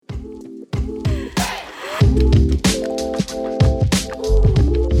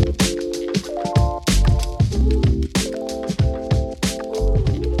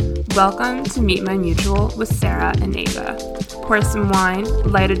Welcome to Meet My Mutual with Sarah and Ava. Pour some wine,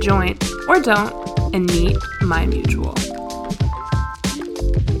 light a joint, or don't, and meet my mutual.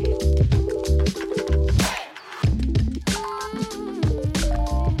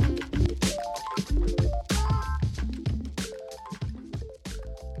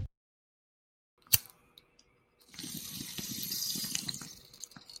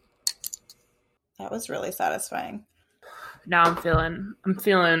 That was really satisfying. Now I'm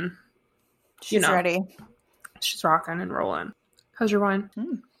feeling, She's ready. She's rocking and rolling. How's your wine?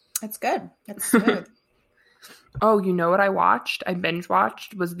 It's good. It's smooth. Oh, you know what I watched? I binge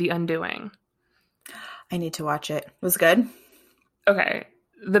watched was The Undoing. I need to watch it. It was good? Okay.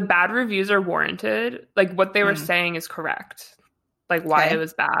 The bad reviews are warranted. Like, what they were saying is correct. Like, why it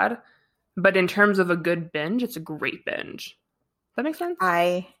was bad. But in terms of a good binge, it's a great binge. Does that make sense?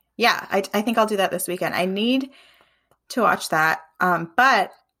 I think I'll do that this weekend. I need to watch that.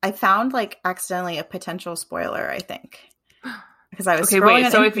 But I found accidentally a potential spoiler, I think. Because I was scrolling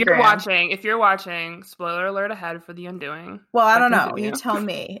on so Instagram. if you're watching, spoiler alert ahead for The Undoing. Well, I don't know. You tell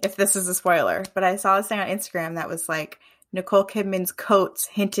me if this is a spoiler. But I saw this thing on Instagram that was like Nicole Kidman's coats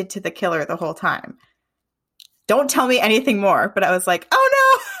hinted to the killer the whole time. Don't tell me anything more. But I was like,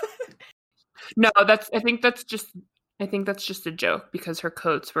 oh no. No, I think that's just a joke because her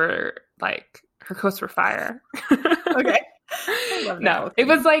coats were fire. Okay. No, it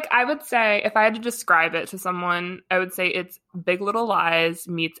was I would say if I had to describe it to someone, I would say it's Big Little Lies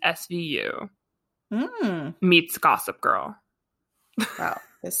meets SVU meets Gossip Girl. Wow,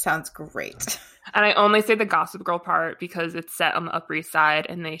 this sounds great. And I only say the Gossip Girl part because it's set on the Upper East Side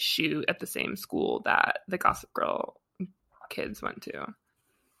and they shoot at the same school that the Gossip Girl kids went to.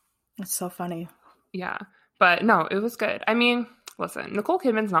 That's so funny. Yeah. But no, it was good. I mean, listen, Nicole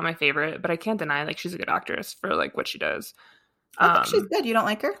Kidman's not my favorite, but I can't deny she's a good actress for what she does. I think she's good. You don't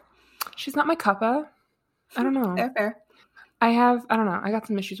like her? She's not my cuppa. I don't know. Fair. I don't know. I got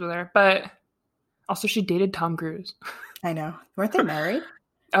some issues with her, but also she dated Tom Cruise. I know. Weren't they married?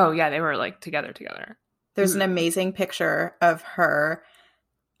 Oh yeah, they were together. There's an amazing picture of her.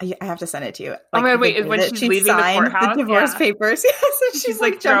 I have to send it to you. Oh my God, wait, when she's leaving the courthouse? The divorce papers. Yes, she's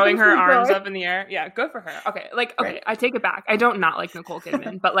throwing her arms up in the air. Yeah, good for her. Okay, right. I take it back. I don't not like Nicole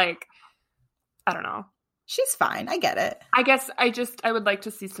Kidman, but I don't know. She's fine. I get it. I guess I would like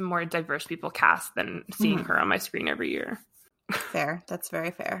to see some more diverse people cast than seeing her on my screen every year. Fair. That's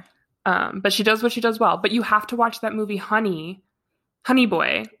very fair. But she does what she does well. But you have to watch that movie Honey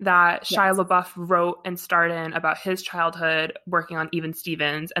Boy that Shia LaBeouf wrote and starred in about his childhood working on Even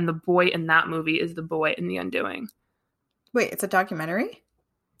Stevens. And the boy in that movie is the boy in The Undoing. Wait, it's a documentary?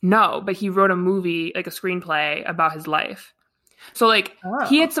 No, but he wrote a movie, a screenplay about his life. So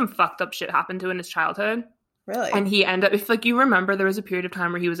he had some fucked up shit happen to in his childhood. Really? And he ended up, if you remember, there was a period of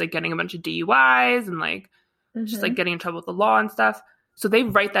time where he was getting a bunch of DUIs and just getting in trouble with the law and stuff. So they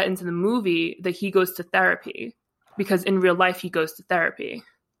write that into the movie that he goes to therapy because in real life he goes to therapy.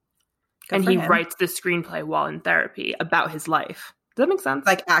 And he writes this screenplay while in therapy about his life. Does that make sense?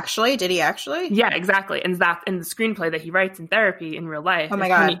 Actually? Did he actually? Yeah, exactly. And that in the screenplay that he writes in therapy in real life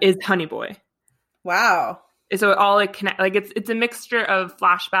is Honey Boy. Wow. So it all connect it's a mixture of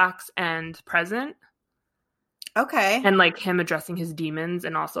flashbacks and present. Okay. And him addressing his demons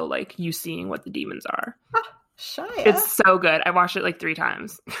and also you seeing what the demons are. Shia. It's so good. I watched it 3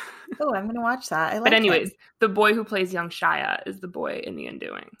 times. Oh, I'm gonna watch that. But anyways, the boy who plays young Shia is the boy in The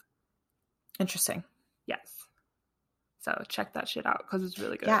Undoing. Interesting. Yes. So check that shit out because it's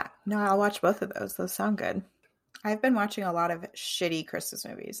really good. Yeah. No, I'll watch both of those. Those sound good. I've been watching a lot of shitty Christmas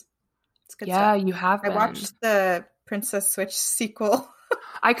movies. It's good stuff. You have been. I watched the Princess Switch sequel.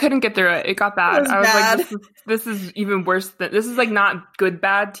 I couldn't get through it. It got bad. I was bad. This is even worse than this is not good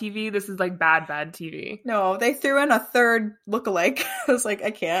bad TV. This is bad TV. No, they threw in a third lookalike. I was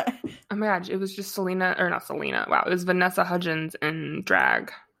I can't. Oh my gosh, it was just not Selena. Wow, it was Vanessa Hudgens in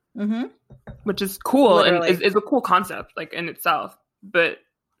drag. Mm-hmm. Which is cool. Literally. And is a cool concept in itself. But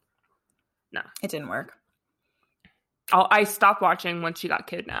no. It didn't work. I stopped watching once she got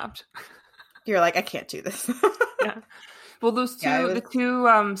kidnapped. You're I can't do this. Yeah. Well, the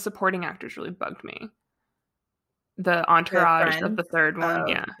two supporting actors really bugged me. The entourage of the third one,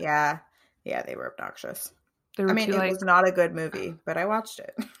 yeah, they were obnoxious. They were it was not a good movie, but I watched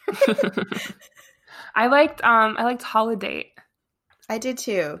it. I liked Holiday. I did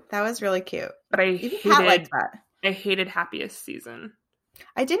too. That was really cute. But I hated Happiest Season.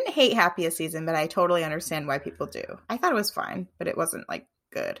 I didn't hate Happiest Season, but I totally understand why people do. I thought it was fine, but it wasn't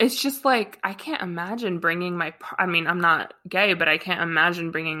good. It's just like, I can't imagine bringing I mean, I'm not gay, but I can't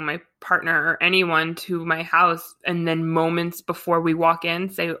imagine bringing my partner or anyone to my house and then moments before we walk in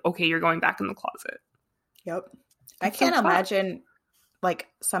say, okay, you're going back in the closet. Yep. That's I can't so tough. imagine like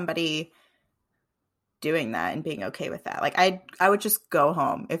somebody doing that and being okay with that. Like I would just go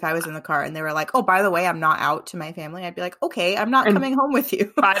home if I was in the car and they were like, oh, by the way, I'm not out to my family. I'd be like, okay, I'm not coming home with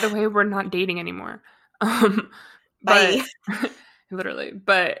you. By the way, we're not dating anymore. Bye. But literally.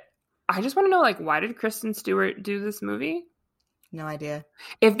 But I just want to know, like, why did Kristen Stewart do this movie? No idea.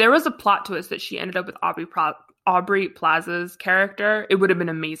 If there was a plot twist that she ended up with Aubrey Plaza's character, it would have been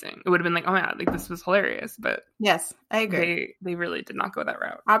amazing. It would have been like, oh my God, like this was hilarious. But yes, I agree. They really did not go that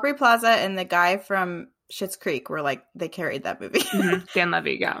route. Aubrey Plaza and the guy from Schitt's Creek were like, they carried that movie. Dan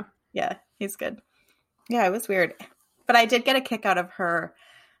Levy, yeah. Yeah, he's good. Yeah, it was weird. But I did get a kick out of her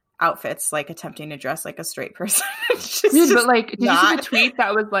outfits, like attempting to dress like a straight person. Dude, but like, did you see the tweet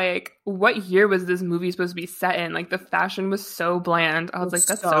that was like, what year was this movie supposed to be set in? Like, the fashion was so bland. I was like,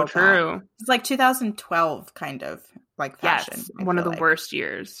 that's so true. It's like 2012 kind of like fashion. Yes, one of the worst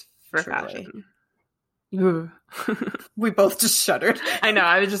years for fashion. We both just shuddered. I know.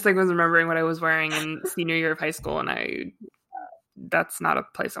 I was just like, was remembering what I was wearing in senior year of high school, and that's not a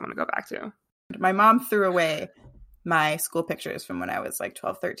place I want to go back to. My mom threw away my school pictures from when I was like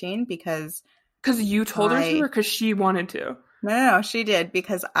 12, 13 because you told her to, or because she wanted to? No, she did,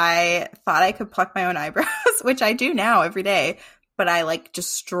 because I thought I could pluck my own eyebrows, which I do now every day, but I like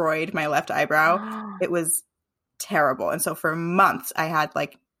destroyed my left eyebrow. It was terrible. And so for months I had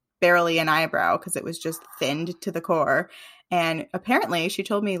like barely an eyebrow because it was just thinned to the core. And apparently she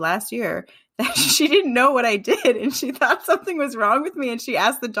told me last year that she didn't know what I did and she thought something was wrong with me, and she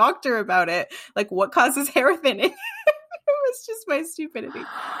asked the doctor about it, like what causes hair thinning. It was just my stupidity.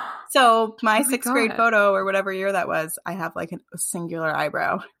 So my sixth grade photo or whatever year that was, I have like a singular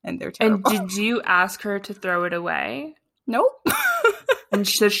eyebrow and they're terrible. And did you ask her to throw it away? Nope. And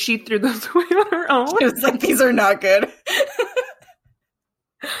so she threw those away on her own? It was like, these are not good.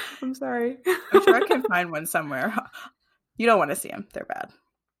 I'm sorry. I'm sure I can find one somewhere. You don't want to see them. They're bad.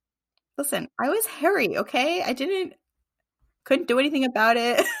 Listen, I was hairy, okay? Couldn't do anything about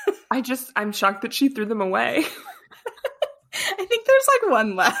it. I'm shocked that she threw them away. I think there's like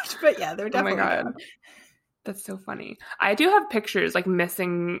one left, but yeah, they're definitely gone. That's so funny. I do have pictures, like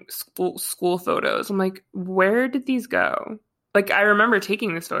missing school photos. I'm like, where did these go? Like, I remember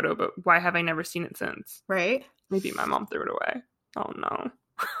taking this photo, but why have I never seen it since? Right? Maybe my mom threw it away. Oh no.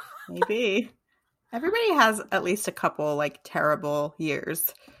 Maybe. Everybody has at least a couple like terrible years.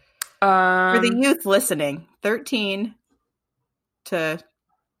 For the youth listening, 13 to,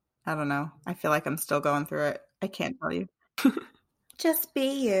 I don't know. I feel like I'm still going through it. I can't tell you. Just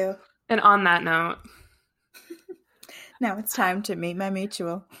be you. And on that note, now it's time to meet my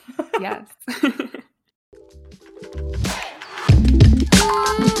mutual. Yes.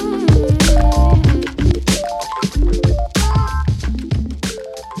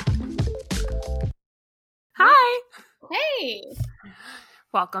 Hi. Hey.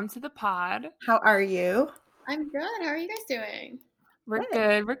 Welcome to the pod. How are you? I'm good. How are you guys doing? We're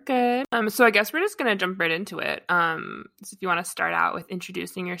good. So I guess we're just gonna jump right into it. So if you want to start out with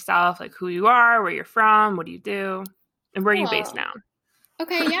introducing yourself, like who you are, where you're from, what do you do, and where are you based now?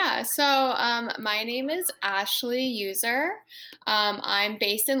 Okay, yeah. So my name is Ashley Uzer. I'm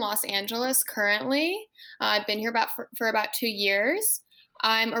based in Los Angeles currently. I've been here for about 2 years.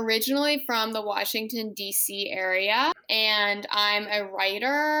 I'm originally from the Washington, D.C. area, and I'm a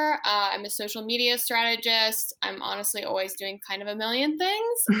writer. I'm a social media strategist. I'm honestly always doing kind of a million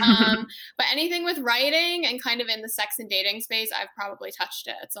things. But anything with writing and kind of in the sex and dating space, I've probably touched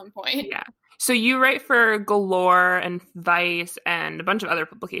it at some point. Yeah. So you write for Galore and Vice and a bunch of other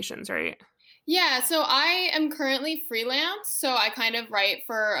publications, right? Yeah, so I am currently freelance, so I kind of write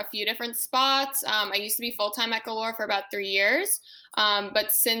for a few different spots. I used to be full-time at Galore for about 3 years,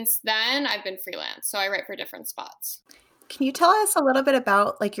 but since then I've been freelance, so I write for different spots. Can you tell us a little bit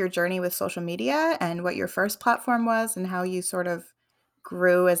about like your journey with social media and what your first platform was and how you sort of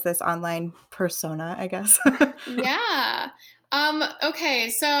grew as this online persona, I guess? Yeah. Okay,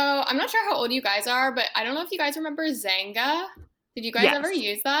 so I'm not sure how old you guys are, but I don't know if you guys remember Zanga. Did you guys ever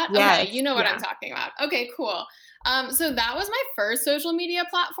use that? Yes. Okay, you know what I'm talking about. Okay, cool. So that was my first social media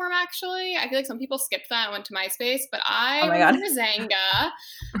platform, actually. I feel like some people skipped that and went to MySpace, but I remember Zanga.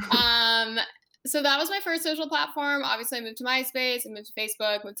 so that was my first social platform. Obviously, I moved to MySpace, I moved to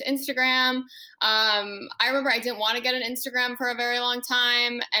Facebook, moved to Instagram. I remember I didn't want to get an Instagram for a very long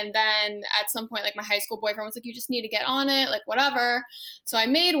time. And then at some point, like my high school boyfriend was like, you just need to get on it, like whatever. So I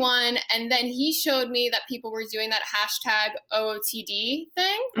made one. And then he showed me that people were doing that hashtag OOTD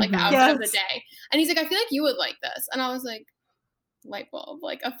thing, like the outfit of the day. And he's like, I feel like you would like this. And I was like, light bulb,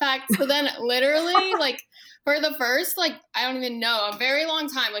 like effect. So then literally like for the first, like, I don't even know, a very long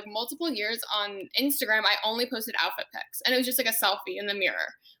time, like multiple years on Instagram, I only posted outfit pics. And it was just like a selfie in the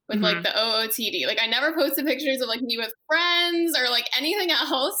mirror with like the OOTD. Like I never posted pictures of like me with friends or like anything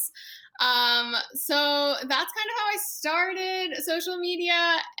else. So that's kind of how I started social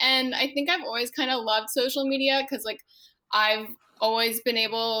media. And I think I've always kind of loved social media because like I've always been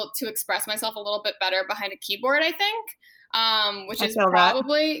able to express myself a little bit better behind a keyboard, I think. Which is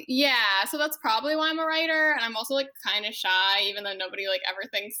probably, so that's probably why I'm a writer. And I'm also like kind of shy, even though nobody like ever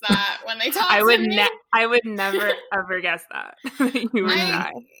thinks that when they talk to me. I would never ever guess that you were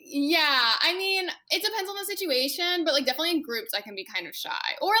shy. Yeah, I mean, it depends on the situation, but like definitely in groups I can be kind of shy.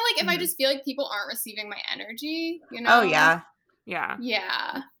 Or like if I just feel like people aren't receiving my energy, you know? Oh, yeah. Yeah.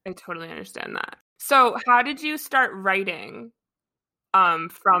 Yeah. I totally understand that. So how did you start writing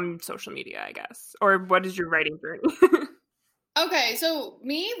from social media, I guess? Or what is your writing journey? Okay, so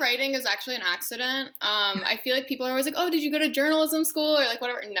me writing is actually an accident. I feel like people are always like, oh, did you go to journalism school or like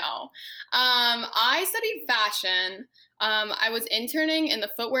whatever? No. I studied fashion. I was interning in the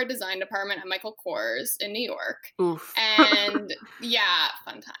footwear design department at Michael Kors in New York. Oof. And yeah,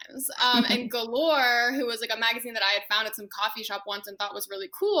 fun times. And Galore, who was like a magazine that I had found at some coffee shop once and thought was really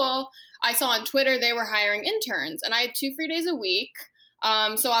cool, I saw on Twitter they were hiring interns and I had 2 free days a week.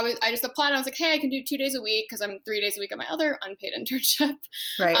 So I just applied and I was like, hey, I can do 2 days a week because I'm 3 days a week at my other unpaid internship.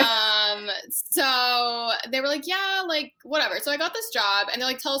 Right. So they were like, yeah, like whatever. So I got this job and they're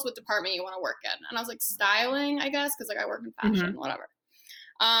like, tell us what department you want to work in. And I was like, styling, I guess, because like I work in fashion, whatever.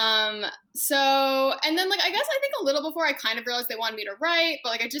 So, and then like, I guess I think a little before I kind of realized they wanted me to write,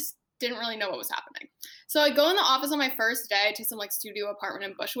 but like I just didn't really know what was happening. So I go in the office on my first day to some like studio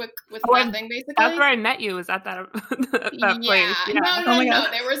apartment in Bushwick with nothing basically. That's where I met you. Was at that place? Yeah. No.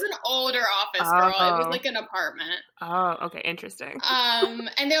 There was an older office, girl. It was like an apartment. Oh, okay, interesting.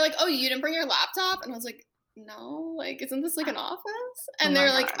 And they're like, oh, you didn't bring your laptop? And I was like, no, like, isn't this like an office? And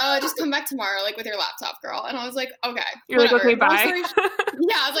they're like, just come back tomorrow, like with your laptop, girl. And I was like, okay. You're whatever. Like, okay, bye.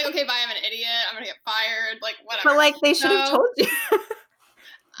 Yeah, I was like, okay, bye. I'm an idiot. I'm gonna get fired. Like, whatever. But like, they should have told you.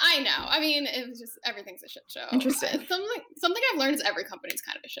 I know. I mean, it was just everything's a shit show. Interesting. Something I've learned is every company's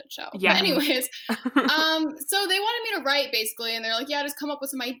kind of a shit show. Yeah. But anyways, so they wanted me to write basically, and they're like, yeah, just come up with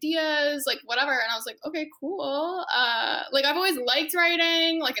some ideas, like whatever. And I was like, okay, cool. Like I've always liked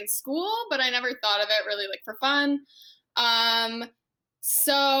writing, like in school, but I never thought of it really like for fun.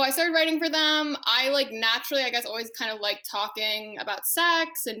 So I started writing for them. I like naturally, I guess, always kind of like talking about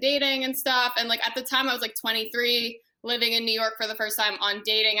sex and dating and stuff. And like at the time, I was like 23. Living in New York for the first time on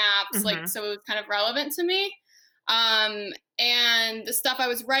dating apps, like, so it was kind of relevant to me. And the stuff I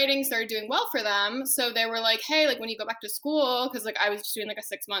was writing started doing well for them. So they were like, hey, like when you go back to school, because like I was just doing like a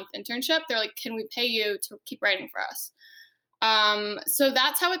 6-month internship, they're like, can we pay you to keep writing for us? So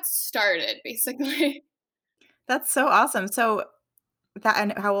that's how it started, basically. That's so awesome. So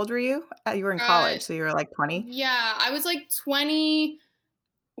and how old were you? You were in college, so you were like 20? Yeah, I was like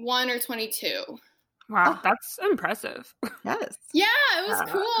 21 or 22. Wow, that's impressive. Yes. Yeah, it was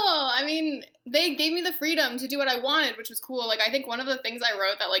cool. I mean, they gave me the freedom to do what I wanted, which was cool. Like, I think one of the things I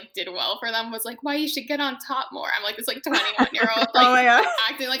wrote that, like, did well for them was, like, why you should get on top more. I'm, like, this, like, 21-year-old, like, oh my God.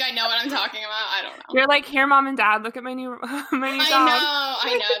 acting like I know what I'm talking about. I don't know. You're like, here, Mom and Dad, look at my new dog.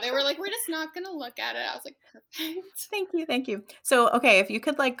 I know. They were like, we're just not going to look at it. I was like, perfect. Thank you. So, okay, if you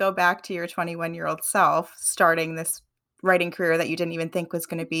could, like, go back to your 21-year-old self starting this writing career that you didn't even think was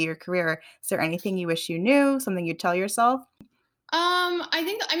going to be your career, is there anything you wish you knew, something you'd tell yourself?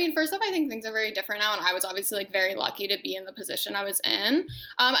 First off, I think things are very different now, and I was obviously like very lucky to be in the position I was in.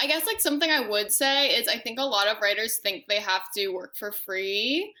 I guess like something I would say is I think a lot of writers think they have to work for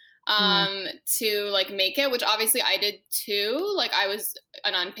free to like make it, which obviously I did too. Like I was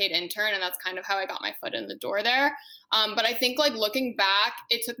an unpaid intern, and that's kind of how I got my foot in the door there. But I think like looking back,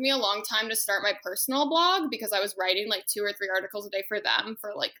 it took me a long time to start my personal blog because I was writing like 2 or 3 articles a day for them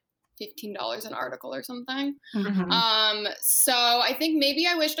for like $15 an article or something. So I think maybe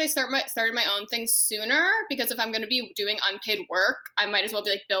I wished I started my own thing sooner, because if I'm going to be doing unpaid work, I might as well be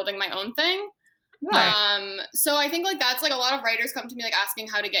like building my own thing. Right. So I think like that's like a lot of writers come to me like asking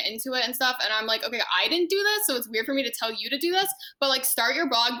how to get into it and stuff, and I'm like, okay, I didn't do this, so it's weird for me to tell you to do this, but like start your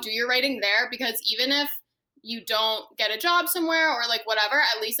blog, do your writing there, because even if you don't get a job somewhere or like whatever,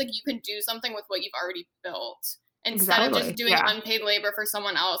 at least like you can do something with what you've already built instead of just doing unpaid labor for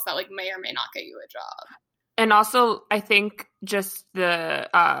someone else that like may or may not get you a job. And also, I think just the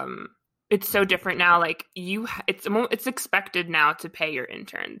it's so different now. Like it's expected now to pay your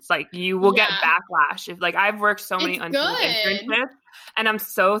interns. Like you will get backlash if like I've worked so many unpaid internships, and I'm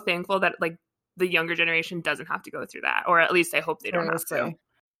so thankful that like the younger generation doesn't have to go through that, or at least I hope they don't have to.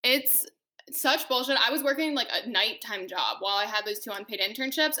 It's such bullshit. I was working like a nighttime job while I had those 2 unpaid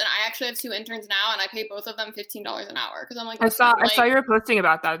internships, and I actually have 2 interns now, and I pay both of them $15 an hour because I'm like, I saw you were posting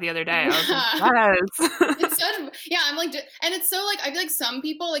about that the other day. I was like, yes. It's such, I'm like, and it's so like I feel like some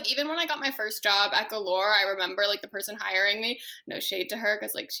people like even when I got my first job at Galore, I remember like the person hiring me. No shade to her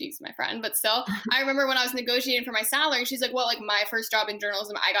because like she's my friend, but still, I remember when I was negotiating for my salary, she's like, well, like my first job in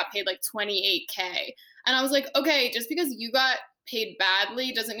journalism, I got paid like $28K, and I was like, okay, just because you got paid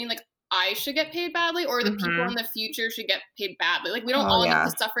badly doesn't mean like I should get paid badly or the people in the future should get paid badly. Like we don't all need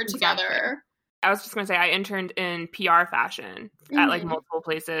to suffer together. I was just going to say I interned in PR fashion at like multiple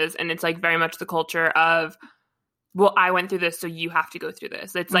places, and it's like very much the culture of, well, I went through this, so you have to go through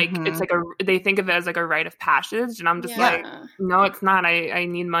this. It's like it's like they think of it as like a rite of passage, and I'm just like, no, it's not. I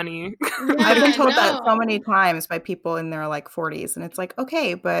need money. I've been told that so many times by people in their like 40s, and it's like,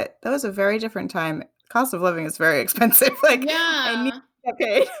 okay, but that was a very different time. Cost of living is very expensive. Like, I need to get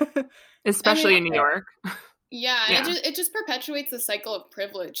paid. Especially in New York. Yeah, and it just perpetuates the cycle of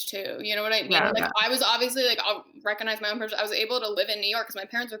privilege too. You know what I mean? Like I was obviously like I'll recognize my own privilege. I was able to live in New York because my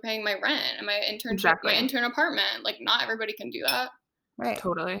parents were paying my rent and my internship, my intern apartment. Like not everybody can do that. Right.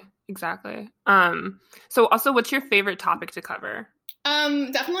 Totally. Exactly. So also, what's your favorite topic to cover?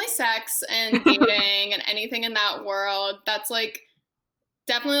 Definitely sex and dating and anything in that world. That's like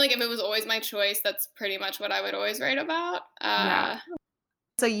definitely like if it was always my choice, that's pretty much what I would always write about.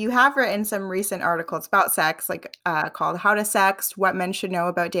 So you have written some recent articles about sex, like called How to Sext, What Men Should Know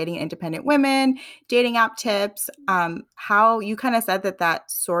About Dating Independent Women, Dating App Tips. How you kind of said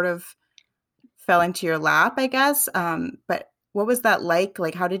that sort of fell into your lap, I guess. But what was that like?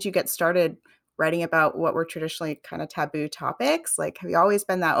 Like, how did you get started writing about what were traditionally kind of taboo topics? Like, have you always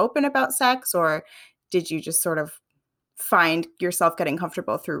been that open about sex, or did you just sort of find yourself getting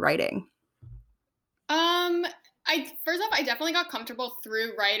comfortable through writing? First off, I definitely got comfortable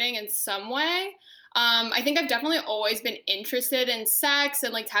through writing in some way. I think I've definitely always been interested in sex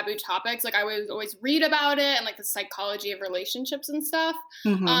and like taboo topics. Like I would always read about it and like the psychology of relationships and stuff.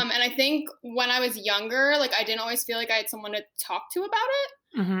 And I think when I was younger, like I didn't always feel like I had someone to talk to about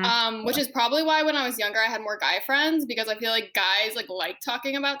it. Which is probably why when I was younger, I had more guy friends because I feel like guys like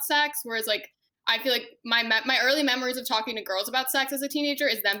talking about sex, whereas like I feel like my early memories of talking to girls about sex as a teenager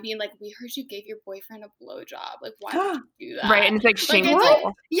is them being like, we heard you gave your boyfriend a blowjob. Like, why would you do that? Right, and it's like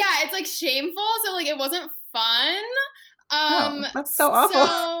shameful. It's like shameful. So like it wasn't fun. That's so awful.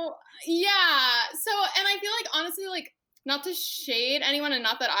 So yeah. So and I feel like honestly, like not to shade anyone and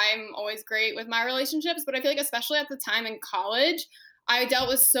not that I'm always great with my relationships, but I feel like especially at the time in college, I dealt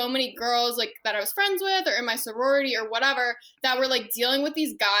with so many girls like that I was friends with or in my sorority or whatever that were like dealing with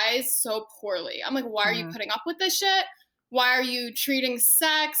these guys so poorly. I'm like, why are you putting up with this shit? Why are you treating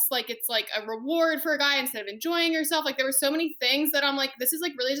sex like it's like a reward for a guy instead of enjoying yourself? Like there were so many things that I'm like, this is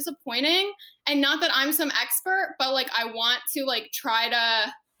like really disappointing. And not that I'm some expert, but like I want to like try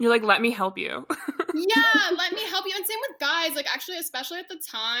to. You're like, let me help you. Yeah, let me help you. And same with guys. Like actually, especially at the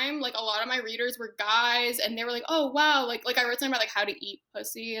time, like a lot of my readers were guys and they were like, oh wow, like I wrote something about like how to eat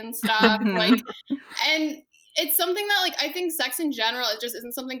pussy and stuff. Like and it's something that like I think sex in general, it just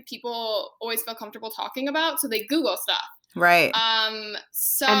isn't something people always feel comfortable talking about. So they Google stuff. Right.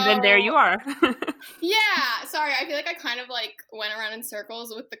 So and then there you are. Yeah. Sorry, I feel like I kind of like went around in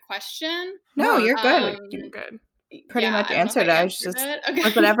circles with the question. No, you're good. You're good. Pretty much answered it. I was just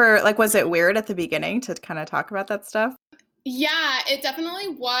was it weird at the beginning to kind of talk about that stuff? Yeah, it definitely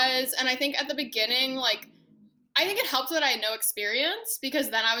was. And I think at the beginning, like, I think it helped that I had no experience because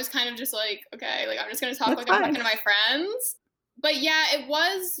then I was kind of just like, okay, like I'm just going to talk I'm talking to my friends. But yeah, it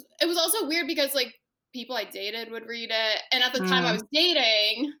was also weird because like people I dated would read it. And at the time I was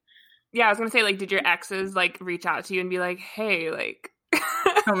dating. Yeah, I was going to say, like, did your exes like reach out to you and be like, hey, like.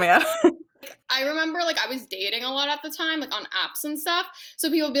 Oh man. I remember like I was dating a lot at the time, like on apps and stuff. So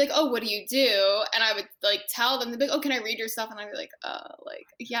people would be like, oh, what do you do? And I would like tell them, they'd be like, oh, can I read your stuff? And I'd be like,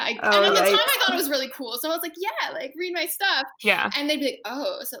 yeah. And at the time I thought it was really cool. So I was like, yeah, like read my stuff. Yeah. And they'd be like,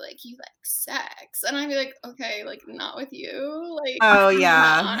 oh, so like you like sex. And I'd be like, okay, like not with you. Like, oh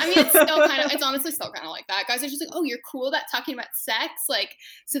yeah. I mean, it's honestly still kind of like that. Guys are just like, oh, you're cool about talking about sex. Like,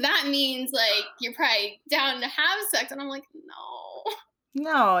 so that means like you're probably down to have sex. And I'm like, no.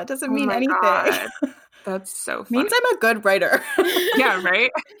 No, it doesn't Oh mean my anything. God. That's so funny. Means I'm a good writer. Yeah,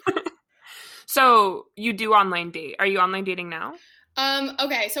 right? So you do online date. Are you online dating now?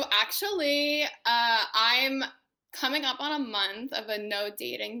 Okay, so actually, I'm coming up on a month of a no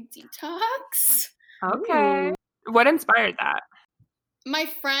dating detox. Okay. Ooh. What inspired that?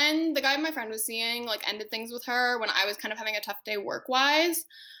 The guy my friend was seeing, like, ended things with her when I was kind of having a tough day work-wise.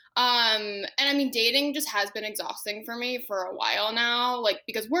 And I mean, dating just has been exhausting for me for a while now, like,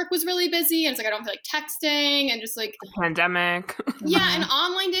 because work was really busy, and it's like I don't feel like texting, and just like The pandemic. yeah, and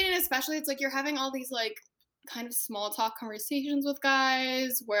online dating especially, it's like you're having all these like kind of small talk conversations with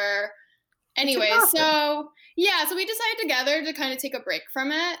guys where anyways, so yeah, so we decided together to kind of take a break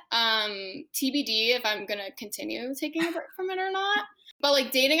from it. TBD if I'm gonna continue taking a break from it or not. But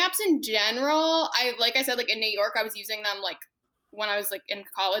like dating apps in general, like I said, like in New York, I was using them like when I was like in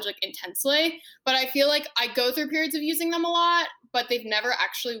college, like intensely. But I feel like I go through periods of using them a lot, but they've never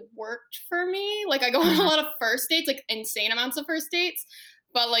actually worked for me. Like I go on a lot of first dates, like insane amounts of first dates,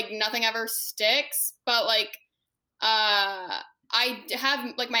 but like nothing ever sticks. But like I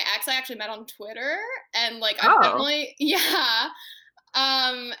have like my ex I actually met on Twitter, and like I've definitely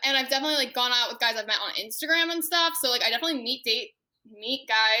and I've definitely like gone out with guys I've met on Instagram and stuff. So like I definitely meet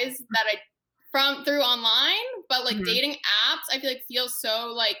guys that I from through online, but like dating apps I feel like feel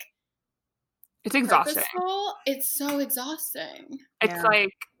so like it's exhausting. Purposeful. It's so exhausting. It's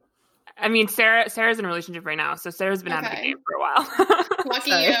like, I mean, Sarah's in a relationship right now, so Sarah's been out of the game for a while.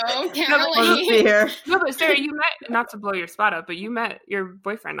 Lucky you. Can't relate. Here. No, but Sarah, you met, not to blow your spot up, but you met your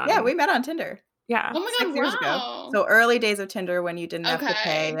boyfriend on Yeah, we met on Tinder. Yeah. Oh my God, 6 years ago. So early days of Tinder when you didn't have to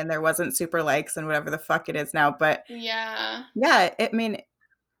pay and there wasn't super likes and whatever the fuck it is now. But yeah, I mean,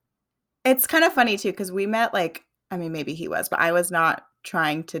 it's kind of funny too, because we met like, I mean, maybe he was, but I was not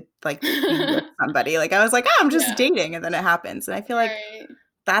trying to like be with somebody. Like I was like, oh, I'm just dating, and then it happens. And I feel like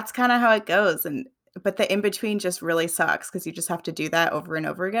that's kind of how it goes. But the in between just really sucks because you just have to do that over and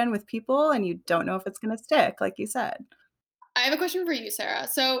over again with people, and you don't know if it's going to stick, like you said. I have a question for you, Sarah.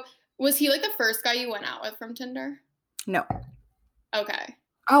 So was he like the first guy you went out with from Tinder? No. Okay.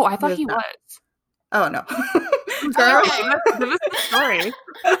 Oh, I thought he was. Oh, no. Girl, give us the story.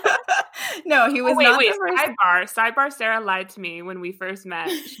 No, he was not the first. Sidebar, Sarah lied to me when we first met.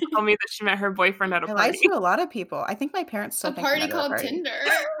 She told me that she met her boyfriend at a party. I lied to a lot of people. I think my parents still think party called Tinder.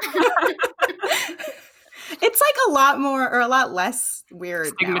 It's like a lot more or a lot less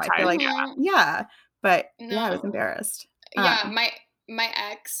weird now. I feel like, but I was embarrassed. Yeah, my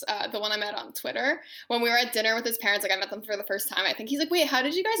ex, the one I met on Twitter, when we were at dinner with his parents, like I met them for the first time, I think he's like, wait, how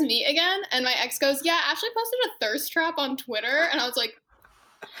did you guys meet again? And my ex goes, yeah, Ashley posted a thirst trap on Twitter. And I was like,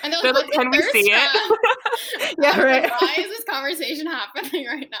 and they're like, can we see it? Yeah, right. Like, why is this conversation happening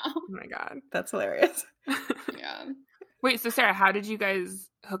right now? Oh my God. That's hilarious. Yeah. Wait, so Sarah, how did you guys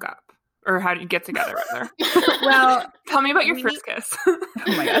hook up? Or how did you get together with her? Well, tell me about your first kiss. Oh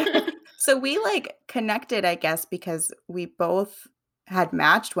my God. So we like connected, I guess, because we both had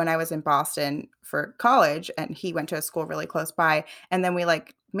matched when I was in Boston for college, and he went to a school really close by. And then we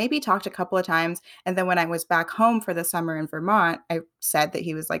like maybe talked a couple of times. And then when I was back home for the summer in Vermont, I said that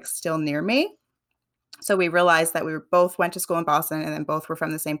he was like still near me. So we realized that we both went to school in Boston and then both were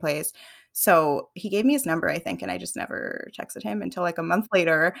from the same place. So he gave me his number, I think, and I just never texted him until like a month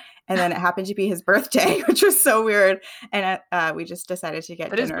later. And then it happened to be his birthday, which was so weird. And we just decided to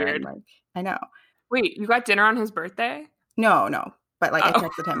get dinner. Is weird. And, like, I know. Wait, you got dinner on his birthday? No. But like I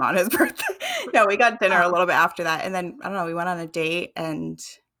texted him on his birthday. No, we got dinner a little bit after that. And then, I don't know, we went on a date and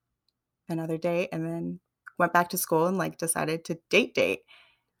another date and then went back to school and like decided to date.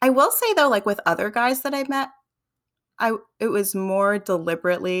 I will say though, like with other guys that I met, it was more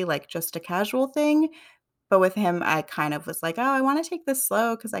deliberately like just a casual thing. But with him, I kind of was like, oh, I want to take this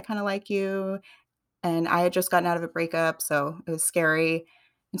slow because I kind of like you. And I had just gotten out of a breakup, so it was scary.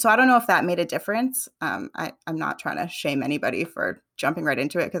 And so I don't know if that made a difference. I'm not trying to shame anybody for jumping right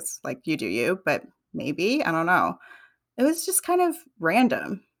into it because like you do you, but maybe, I don't know. It was just kind of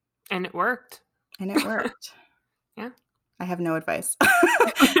random. And it worked. Yeah. I have no advice. I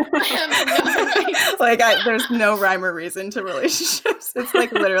have no advice. Like there's no rhyme or reason to relationships. It's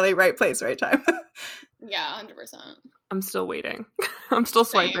like literally right place, right time. Yeah, 100%. I'm still waiting. I'm still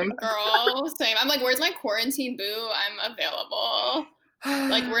swiping. Girl, same. I'm like, where's my quarantine boo? I'm available.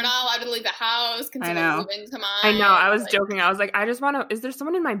 Like, we're not allowed to leave the house. I know. Move into mine. I know. I was joking. I was like, I just want to. Is there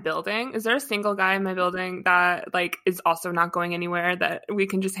someone in my building? Is there a single guy in my building that like is also not going anywhere that we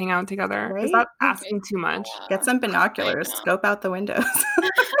can just hang out together? Right? Is that asking too much? Get some binoculars. Scope out the windows.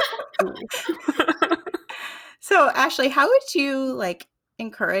 So, Ashley, how would you like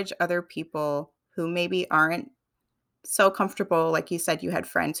encourage other people who maybe aren't so comfortable, like you said, you had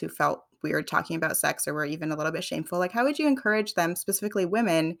friends who felt weird talking about sex or were even a little bit shameful. Like, how would you encourage them, specifically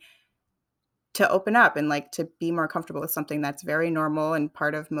women, to open up and like to be more comfortable with something that's very normal and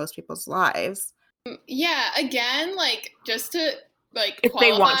part of most people's lives? Yeah, again, like just to like If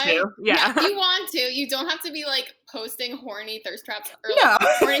they want qualify. to, yeah. If you want to. You don't have to be like posting horny thirst traps or No. like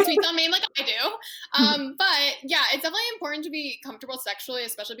horny tweets on me like I do. But yeah, it's definitely important to be comfortable sexually,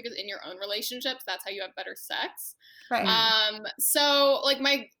 especially because in your own relationships, that's how you have better sex. Right. So like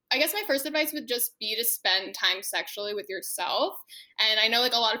I guess my first advice would just be to spend time sexually with yourself. And I know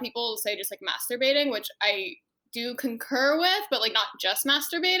like a lot of people say just like masturbating, which I do concur with, but like not just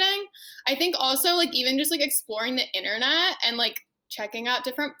masturbating. I think also like even just like exploring the internet and like checking out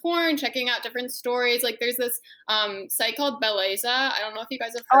different porn, checking out different stories. Like there's this site called Belleza. I don't know if you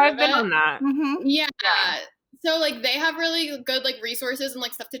guys have heard I've of been it. on that. Mm-hmm. Yeah. So like they have really good like resources and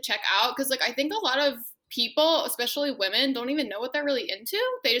like stuff to check out, because like I think a lot of people, especially women, don't even know what they're really into.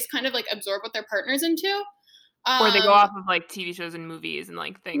 They just kind of like absorb what their partner's into. Or they go off of like TV shows and movies and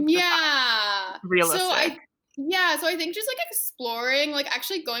like think Yeah. realistic. So I think just like exploring, like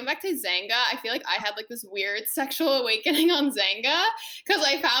actually going back to Zanga, I feel like I had like this weird sexual awakening on Zanga, because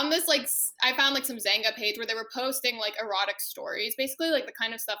I found some Zanga page where they were posting like erotic stories, basically like the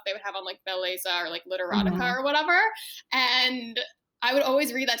kind of stuff they would have on like Belleza or like Literotica or whatever. And I would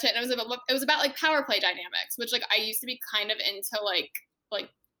always read that shit, and it was about like power play dynamics, which like I used to be kind of into like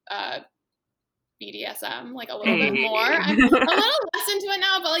BDSM like a little bit more. I'm a little less into it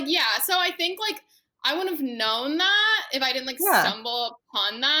now, but like yeah. So I think like I wouldn't have known that if I didn't like stumble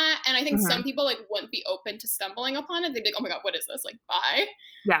upon that. And I think some people like wouldn't be open to stumbling upon it. They'd be like, oh my God, what is this? Like, bye.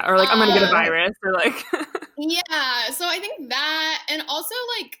 Yeah, or like I'm gonna get a virus or like yeah. So I think that, and also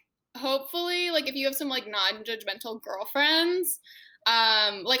like hopefully like if you have some like non-judgmental girlfriends,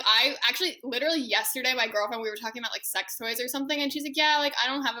 like I actually literally yesterday my girlfriend, we were talking about like sex toys or something, and she's like, yeah, like I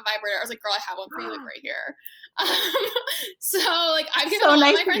don't have a vibrator. I was like, girl, I have one for you like right here. So like I've given a lot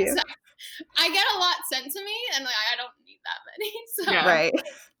of my friends sex. I get a lot sent to me, and like I don't need that many. So yeah. Right.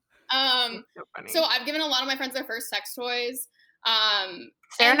 So I've given a lot of my friends their first sex toys.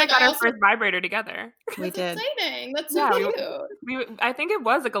 Sarah and I got our first vibrator together. We did. Exciting. That's so cute. I think it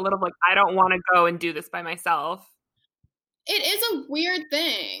was like a little like I don't want to go and do this by myself. It is a weird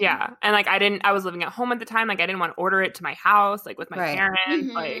thing. Yeah. And like I was living at home at the time. Like I didn't want to order it to my house, like with my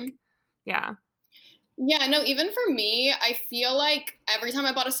parents. Like, yeah. Yeah, no, even for me, I feel like every time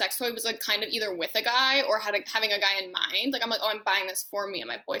I bought a sex toy, it was like kind of either with a guy or having a guy in mind. Like I'm like, oh, I'm buying this for me and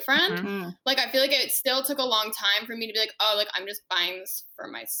my boyfriend. Mm-hmm. Like I feel like it still took a long time for me to be like, oh, like I'm just buying this for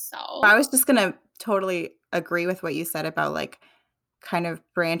myself. I was just gonna totally agree with what you said about like kind of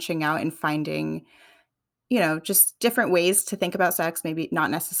branching out and finding, you know, just different ways to think about sex, maybe not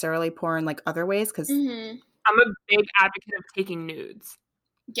necessarily porn, like other ways, because I'm a big advocate of taking nudes.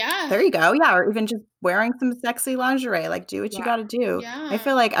 Yeah. There you go. Yeah. Or even just wearing some sexy lingerie. Like, do what you got to do. Yeah. I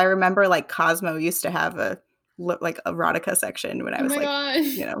feel like I remember like Cosmo used to have a like erotica section when I was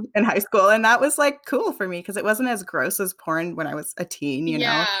you know, in high school. And that was like cool for me because it wasn't as gross as porn when I was a teen, you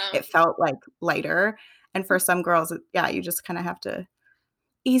know, it felt like lighter. And for some girls, you just kind of have to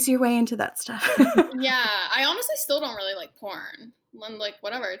ease your way into that stuff. Yeah. I honestly still don't really like porn. I'm like,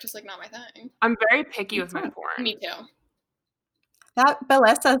 whatever. It's just like not my thing. I'm very picky with my porn. Me too. That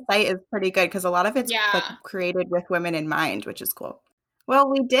Belleza site is pretty good because a lot of it's like created with women in mind, which is cool. Well,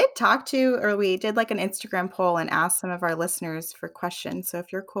 we did like an Instagram poll and asked some of our listeners for questions. So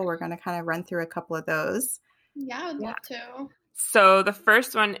if you're cool, we're going to kind of run through a couple of those. Yeah, I'd love to. So the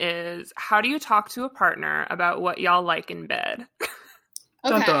first one is, how do you talk to a partner about what y'all like in bed?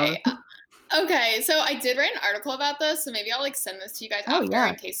 Okay. Okay, so I did write an article about this, so maybe I'll like send this to you guys after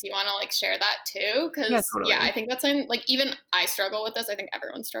in case you want to like share that too, because I think that's like even I struggle with this. I think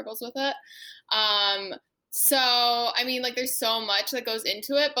everyone struggles with it. So I mean, like there's so much that goes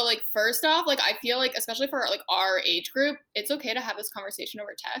into it, but like first off, like I feel like especially for like our age group, it's okay to have this conversation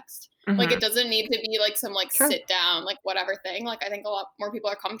over text. Like it doesn't need to be like some like sit down like whatever thing. Like I think a lot more people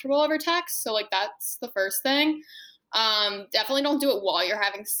are comfortable over text, so like that's the first thing. Definitely don't do it while you're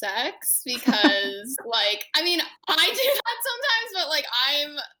having sex because like, I mean, I do that sometimes, but like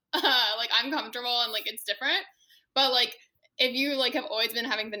I'm comfortable and like it's different. But like if you like have always been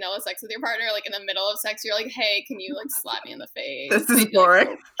having vanilla sex with your partner, like in the middle of sex, you're like, hey, can you like slap me in the face? This is boring.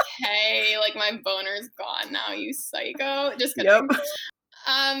 Like, okay, like my boner's gone now, you psycho. Just kidding. Yep.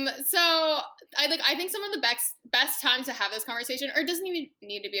 So I think some of the best times to have this conversation, or it doesn't even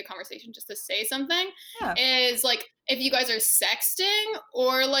need to be a conversation, just to say something, is like if you guys are sexting,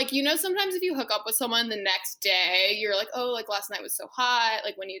 or like, you know, sometimes if you hook up with someone the next day, you're like, oh, like last night was so hot,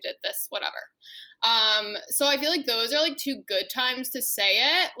 like when you did this, whatever. So I feel like those are like two good times to say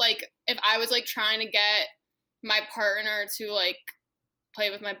it. Like if I was like trying to get my partner to like play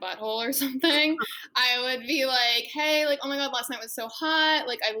with my butthole or something, I would be like, hey, like, oh my God, last night was so hot.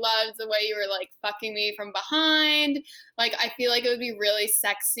 Like, I loved the way you were like fucking me from behind. Like, I feel like it would be really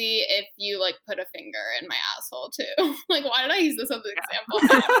sexy if you like put a finger in my asshole too. Like, why did I use this as an example?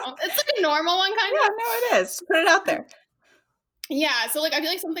 I don't know. It's like a normal one kind of. Yeah, no, it is. Put it out there. Yeah, so like I feel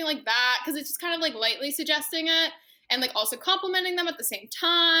like something like that, because it's just kind of like lightly suggesting it and like also complimenting them at the same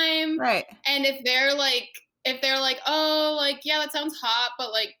time. Right. And if they're like, oh, like, yeah, that sounds hot,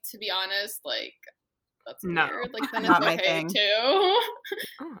 but like, to be honest, like, that's weird. Like, then Not it's my okay thing. too.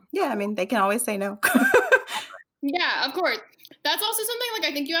 Yeah, I mean, they can always say no. Yeah, of course. That's also something like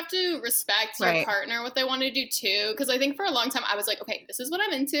I think you have to respect your partner, what they want to do too. Because I think for a long time I was like, okay, this is what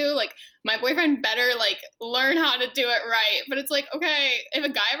I'm into. Like my boyfriend better like learn how to do it right. But it's like, okay, if a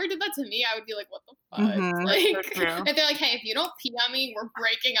guy ever did that to me, I would be like, what the fuck? Mm-hmm. Like if they're like, hey, if you don't pee on me, we're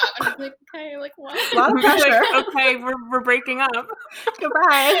breaking up. And I'm like, okay, like what? A lot of pressure. Okay, we're breaking up.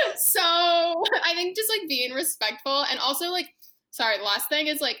 Goodbye. So I think just like being respectful, and also like, sorry, the last thing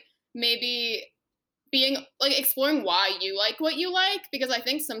is like maybe being like exploring why you like what you like, because I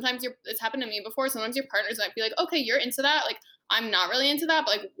think sometimes it's happened to me before. Sometimes your partners might be like, okay, you're into that. Like, I'm not really into that,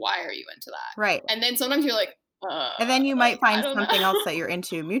 but like, why are you into that? Right. And then sometimes you're like, and then you might like, find something else that you're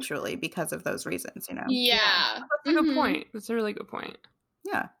into mutually because of those reasons, you know? Yeah. That's a good point. That's a really good point.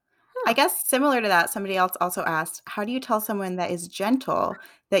 Yeah. I guess similar to that, somebody else also asked, how do you tell someone that is gentle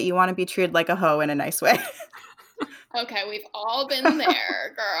that you want to be treated like a hoe in a nice way? Okay, we've all been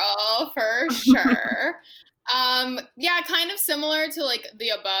there, girl, for sure. Yeah, kind of similar to like the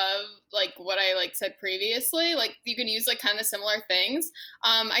above, like what I like said previously. Like you can use like kind of similar things.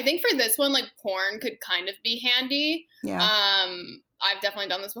 I think for this one, like porn could kind of be handy. Yeah. I've definitely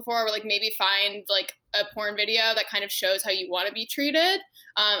done this before, where like maybe find like a porn video that kind of shows how you want to be treated.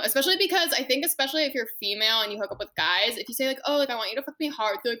 Especially because I think, especially if you're female and you hook up with guys, if you say like, oh, like I want you to fuck me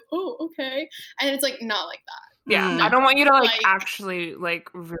hard, they're like, oh, okay, and it's like not like that. Yeah, I don't want you to like actually like.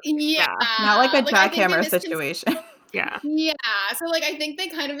 Not like a jackhammer situation. Yeah. So like I think they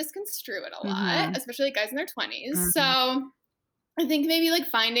kind of misconstrue it a lot, especially like guys in their 20s. So I think maybe like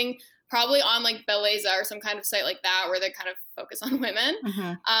finding probably on like Belleza or some kind of site like that where they kind of focus on women,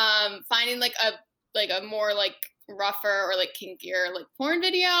 finding like a more like rougher or like kinkier like porn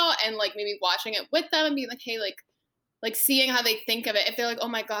video and like maybe watching it with them and being like, hey, like seeing how they think of it. If they're like, oh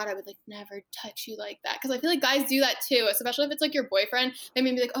my God, I would like never touch you like that. Because I feel like guys do that too, especially if it's like your boyfriend. They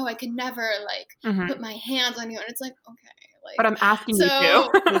may be like, oh, I could never like put my hands on you. And it's like, okay. Like, but I'm asking you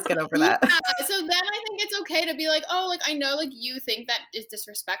to. Please get over that. Yeah, so then I think it's okay to be like, oh, like I know like you think that is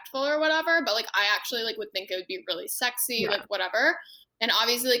disrespectful or whatever, but like I actually like would think it would be really sexy, like whatever. And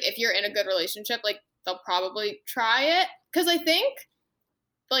obviously like if you're in a good relationship, like they'll probably try it. Because I think,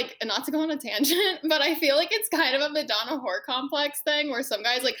 like, not to go on a tangent, but I feel like it's kind of a Madonna whore complex thing where some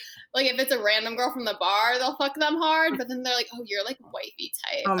guys like if it's a random girl from the bar, they'll fuck them hard, but then they're like, oh, you're like wifey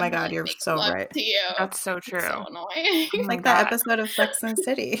type. Oh my God, you're so right. To you. That's so true. It's so annoying. It's like that episode of Sex and the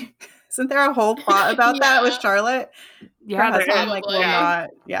City. Isn't there a whole plot about that with Charlotte? Yeah, her husband, like, will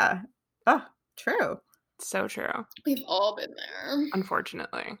not. Yeah. Oh, true. So true. We've all been there.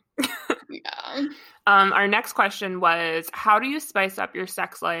 Unfortunately. Yeah. Our next question was, how do you spice up your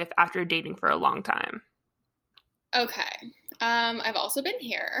sex life after dating for a long time? Okay. I've also been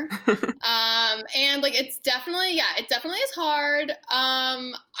here. And like it definitely is hard.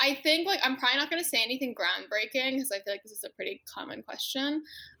 I think like I'm probably not gonna say anything groundbreaking because I feel like this is a pretty common question.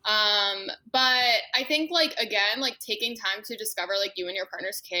 But I think like again, like taking time to discover like you and your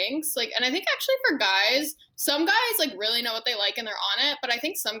partner's kinks. Like, and I think actually for guys, some guys like really know what they like and they're on it, but I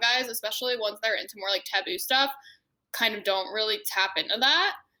think some guys, especially ones that are into more like taboo stuff, kind of don't really tap into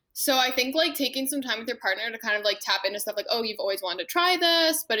that. So I think like taking some time with your partner to kind of like tap into stuff like, oh, you've always wanted to try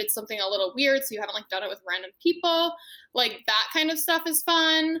this, but it's something a little weird, so you haven't like done it with random people. Like that kind of stuff is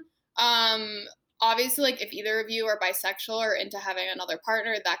fun. Obviously, like if either of you are bisexual or into having another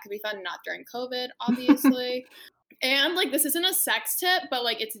partner, that could be fun. Not during COVID, obviously. And like this isn't a sex tip, but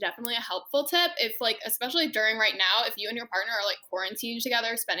like it's definitely a helpful tip. If like, especially during right now, if you and your partner are like quarantined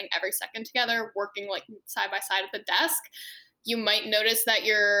together, spending every second together, working like side by side at the desk, you might notice that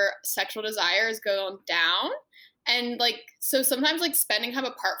your sexual desire is going down. And like, so sometimes like spending time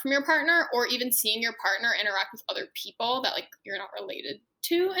apart from your partner or even seeing your partner interact with other people that like you're not related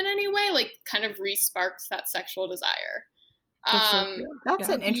to in any way, like kind of re-sparks that sexual desire. That's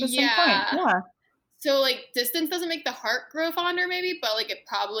an interesting point. Yeah. So like distance doesn't make the heart grow fonder maybe, but like it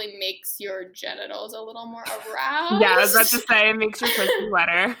probably makes your genitals a little more aroused. Yeah, I was about to say it makes your pussy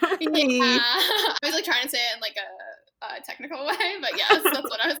wetter. Yeah. I was like trying to say it in like a technical way, but yes, that's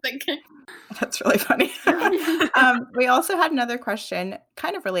what I was thinking. That's really funny. We also had another question,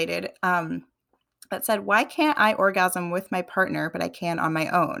 kind of related, that said, why can't I orgasm with my partner, but I can on my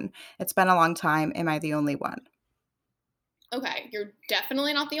own? It's been a long time. Am I the only one? Okay, you're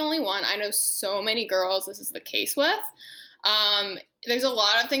definitely not the only one. I know so many girls this is the case with. There's a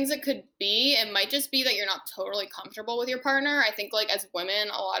lot of things it could be. It might just be that you're not totally comfortable with your partner. I think like as women,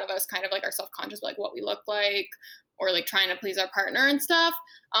 a lot of us kind of like are self-conscious like what we look like or like trying to please our partner and stuff.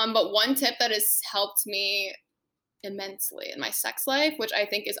 But one tip that has helped me immensely in my sex life, which I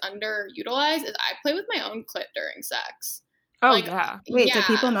think is underutilized, is I play with my own clit during sex. Oh, like, yeah. Wait, do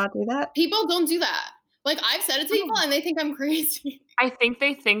people not do that? People don't do that. Like, I've said it to people and they think I'm crazy. I think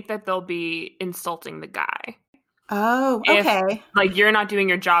they think that they'll be insulting the guy. Oh, okay. If, like, you're not doing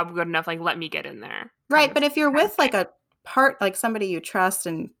your job good enough, like, let me get in there. Right, but if you're with, like, like, somebody you trust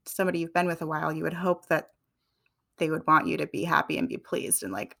and somebody you've been with a while, you would hope that they would want you to be happy and be pleased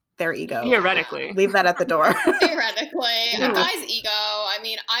and, like, their ego. Theoretically. Leave that at the door. Theoretically. A guy's ego. I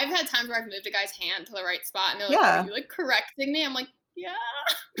mean, I've had times where I've moved a guy's hand to the right spot and they're like, are you, like, correcting me? I'm like, yeah.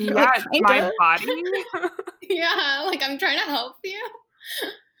 Yeah, like, it's my body. Yeah, like I'm trying to help you.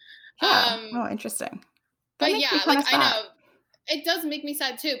 Yeah. Oh, interesting. But yeah, like I know it does make me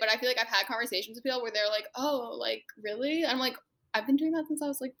sad too, but I feel like I've had conversations with people where they're like, oh, like really? And I'm like, I've been doing that since I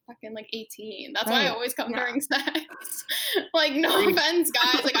was like fucking like 18. That's why I always come during sex. Like, no offense,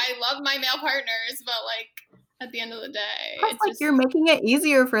 guys. Like I love my male partners, but like at the end of the day, it's like you're making it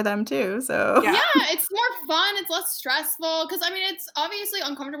easier for them too. So yeah, it's more fun. It's less stressful because I mean, it's obviously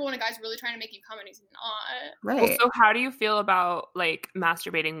uncomfortable when a guy's really trying to make you come and he's not. Right. Well, so how do you feel about like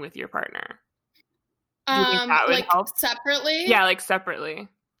masturbating with your partner? Do you think that would like help? Separately? Yeah, like separately.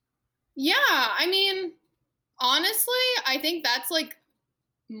 Yeah, I mean, honestly, I think that's like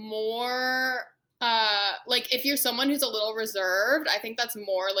more. Like if you're someone who's a little reserved, I think that's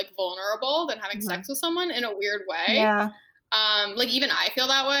more like vulnerable than having sex with someone in a weird way. Yeah. Like even I feel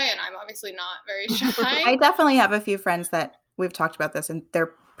that way and I'm obviously not very shy. I definitely have a few friends that we've talked about this and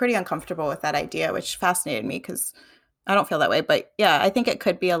they're pretty uncomfortable with that idea, which fascinated me because I don't feel that way. But yeah, I think it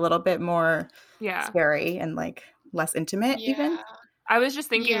could be a little bit more scary and like less intimate even. I was just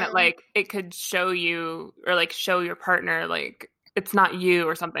thinking that like it could show you or like show your partner like it's not you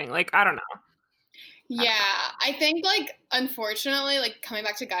or something. Like, I don't know. Yeah, I think like unfortunately, like coming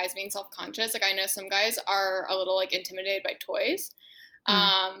back to guys being self-conscious, like I know some guys are a little like intimidated by toys.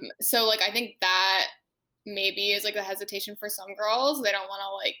 So like I think that maybe is like a hesitation for some girls. They don't want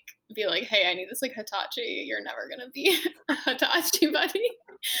to like be like, hey, I need this like Hitachi. You're never gonna be a Hitachi buddy.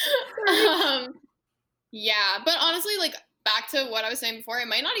 Yeah, but honestly, like back to what I was saying before, it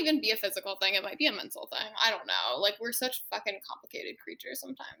might not even be a physical thing. It might be a mental thing. I don't know. Like we're such fucking complicated creatures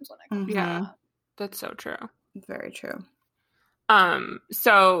sometimes when it comes to that. That's so true. Very true.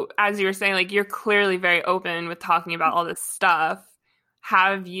 So as you were saying, like you're clearly very open with talking about all this stuff.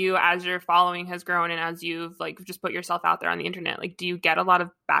 Have you, as your following has grown and as you've like just put yourself out there on the internet, like do you get a lot of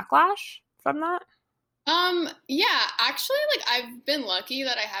backlash from that? Yeah, actually, like I've been lucky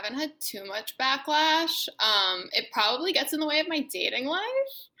that I haven't had too much backlash. It probably gets in the way of my dating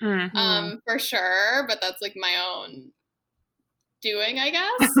life, for sure, but that's like my own doing, I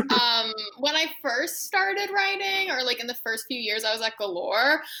guess. When I first started writing, or like in the first few years I was at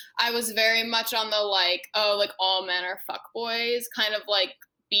Galore, I was very much on the like, oh, like all men are fuckboys kind of like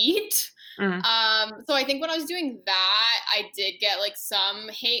beat. So I think when I was doing that, I did get like some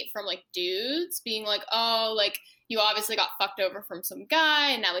hate from like dudes being like, oh, like you obviously got fucked over from some guy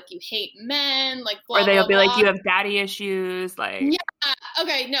and now like you hate men, like blah, or they'll blah, be blah. Like you have daddy issues, like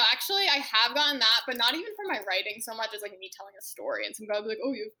okay, no, actually I have gotten that, but not even from my writing so much as like me telling a story and some guy will be like,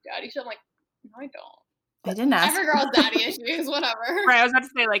 oh, you have daddy shit. I'm like, no, I don't. I didn't ask. Every girl's daddy issues, whatever. Right, I was about to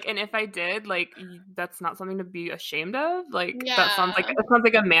say, like, and if I did, like, that's not something to be ashamed of. Like, that sounds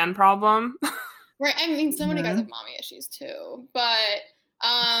like a man problem. Right. I mean, so many guys have mommy issues too. But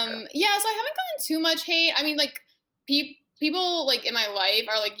yeah, so I haven't gotten too much hate. I mean, like people like in my life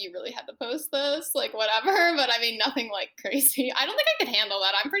are like, you really had to post this, like whatever. But I mean, nothing like crazy. I don't think I could handle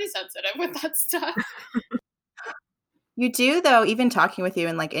that. I'm pretty sensitive with that stuff. You do, though, even talking with you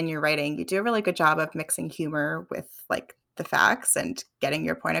and like in your writing, you do a really good job of mixing humor with like the facts and getting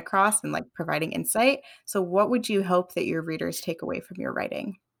your point across and like providing insight. So what would you hope that your readers take away from your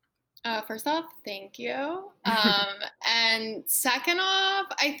writing? First off, thank you. And second off,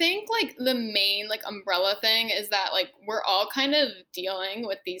 I think like the main like umbrella thing is that like we're all kind of dealing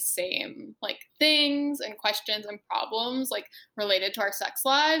with these same like things and questions and problems like related to our sex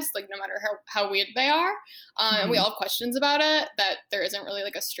lives, like no matter how weird they are. And we all have questions about it that there isn't really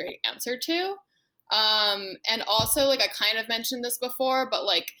like a straight answer to. And also like I kind of mentioned this before, but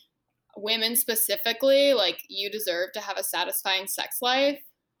like women specifically, like you deserve to have a satisfying sex life.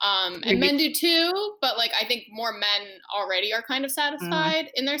 And men do too, but like I think more men already are kind of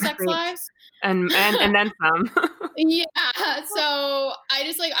satisfied in their sex lives. And then some. Yeah. So I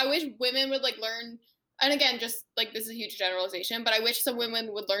just like I wish women would like learn, and again, just like this is a huge generalization, but I wish some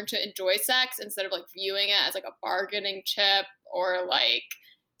women would learn to enjoy sex instead of like viewing it as like a bargaining chip or like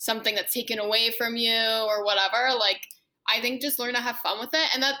something that's taken away from you or whatever. Like I think just learn to have fun with it.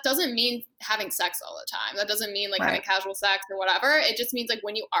 And that doesn't mean having sex all the time. That doesn't mean like having casual sex or whatever. It just means like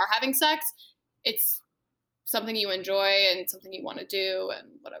when you are having sex, it's something you enjoy and something you want to do and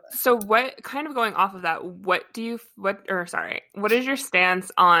whatever. So what kind of going off of that, what is your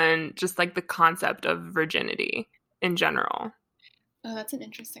stance on just like the concept of virginity in general? Oh, that's an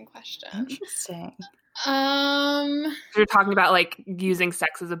interesting question. Interesting. You're talking about like using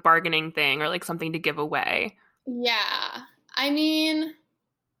sex as a bargaining thing or like something to give away. Yeah. I mean,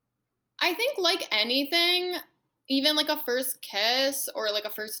 I think like anything, even like a first kiss or like a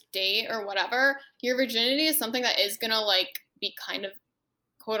first date or whatever, your virginity is something that is going to like be kind of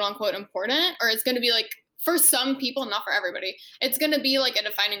quote unquote important, or it's going to be like for some people, not for everybody, it's going to be like a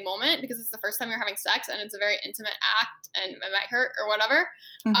defining moment because it's the first time you're having sex and it's a very intimate act and it might hurt or whatever.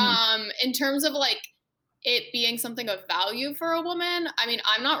 In terms of like it being something of value for a woman, I mean,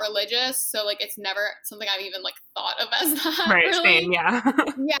 I'm not religious, so like it's never something I've even like thought of as that. Right, really. Same, yeah.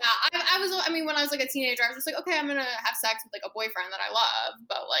 Yeah, I mean, when I was like a teenager, I was just like, okay, I'm gonna have sex with like a boyfriend that I love,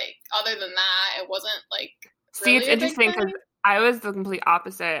 but like other than that, it wasn't like. See, it's interesting because I was the complete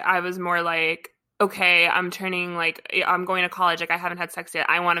opposite. I was more like, okay, I'm going to college, like I haven't had sex yet.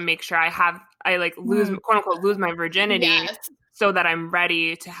 I want to make sure I like lose, quote unquote, lose my virginity. Yes. So that I'm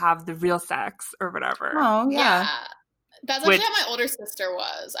ready to have the real sex or whatever. Oh, yeah. That's actually how my older sister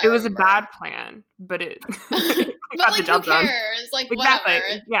was. It was a bad plan, but it but like who cares? Done. Like exactly.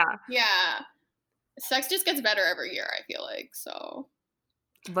 Whatever. Yeah. Sex just gets better every year, I feel like. So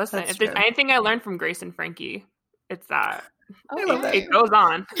listen, if there's anything I learned from Grace and Frankie, it's that it goes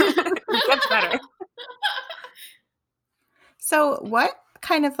on. It gets better. So what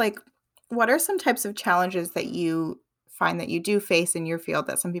are some types of challenges that you find that you do face in your field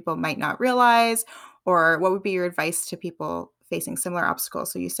that some people might not realize, or what would be your advice to people facing similar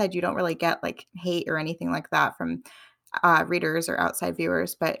obstacles? So you said you don't really get like hate or anything like that from readers or outside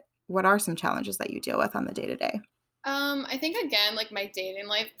viewers, but what are some challenges that you deal with on the day-to-day? I think again, like my dating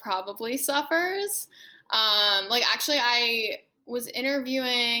life probably suffers. Like actually I was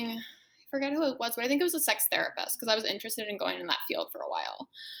interviewing, I forget who it was, but I think it was a sex therapist because I was interested in going in that field for a while.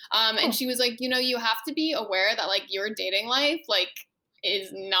 And she was like, you have to be aware that like your dating life like is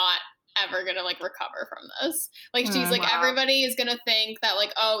not ever gonna like recover from this. Like she's like, everybody is gonna think that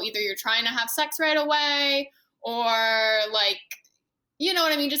like, oh, either you're trying to have sex right away or like, you know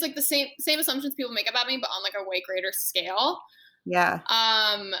what I mean? Just like the same assumptions people make about me, but on like a way greater scale. Yeah.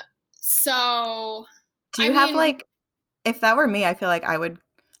 So do you have like, if that were me, I feel like I would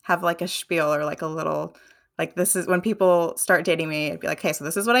have like a spiel or like a little, like this is when people start dating me, I'd be like, okay, so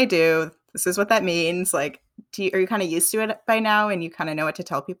this is what I do. This is what that means. Like, are you kind of used to it by now and you kind of know what to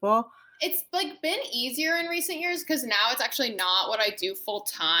tell people? It's like been easier in recent years because now it's actually not what I do full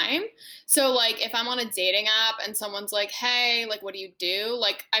time. So like if I'm on a dating app and someone's like, hey, like what do you do?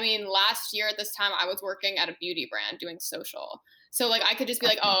 Like, I mean, last year at this time I was working at a beauty brand doing social. So like I could just be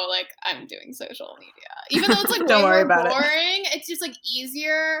like, oh, like I'm doing social media. Even though it's like Don't worry more about boring, it's just like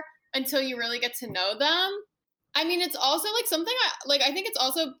easier until you really get to know them. I mean, it's also like something I think it's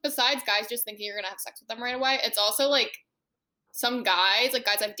also besides guys just thinking you're going to have sex with them right away. It's also like some guys, like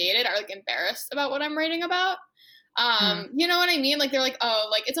guys I've dated are like embarrassed about what I'm writing about. You know what I mean? Like they're like, oh,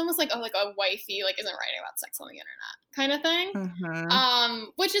 like it's almost like, oh, like a wifey like isn't writing about sex on the internet kind of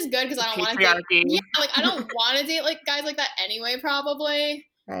thing. Which is good because I don't want to date. Yeah, like I don't want to date like guys like that anyway, probably.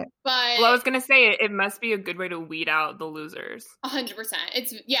 Right. But well, I was gonna say it must be a good way to weed out the losers. 100%.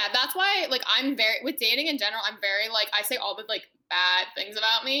 That's why like I'm very with dating in general. I'm very like I say all the like bad things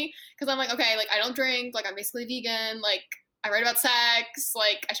about me because I'm like okay, like I don't drink, like I'm basically vegan, like I write about sex,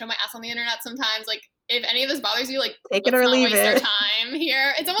 like I show my ass on the internet sometimes, like if any of this bothers you, like, take it let's or not leave waste our it. time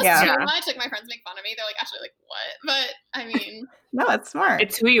here. It's almost Yeah. too much. Like, my friends make fun of me. They're like, actually, like, what? But I mean, No, it's smart.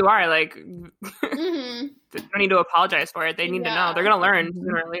 It's who you are. Like, mm-hmm. they don't need to apologize for it. They need to know. They're gonna learn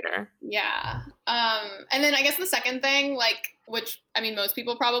sooner or later. Yeah. And then I guess the second thing, like, which I mean most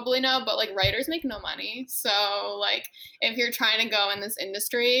people probably know, but like writers make no money. So like if you're trying to go in this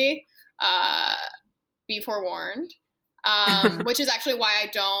industry, be forewarned. Which is actually why I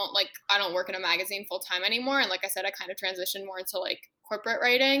don't work in a magazine full time anymore. And like I said, I kind of transitioned more into like corporate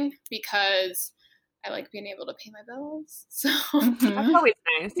writing because I like being able to pay my bills. So that's always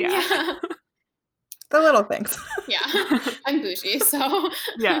nice. Yeah. The little things. Yeah. I'm bougie, so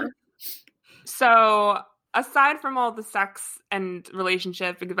yeah. So aside from all the sex and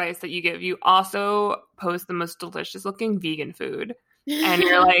relationship advice that you give, you also post the most delicious looking vegan food. And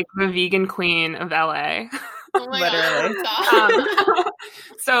you're like the vegan queen of LA. Oh my Literally. God.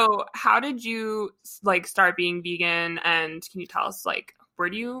 So how did you like start being vegan, and can you tell us like where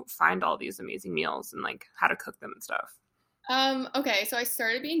do you find all these amazing meals and like how to cook them and stuff? Okay, so I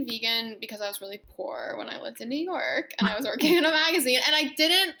started being vegan because I was really poor when I lived in New York and I was working in a magazine,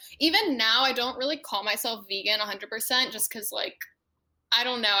 and even now I don't really call myself vegan 100% just because like I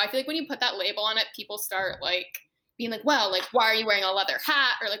don't know, I feel like when you put that label on it, people start like being like, well, like, why are you wearing a leather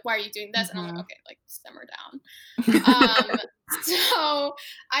hat? Or like, why are you doing this? And I'm like, okay, like, simmer down. So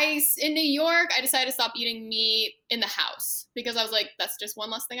in New York, I decided to stop eating meat in the house because I was like, that's just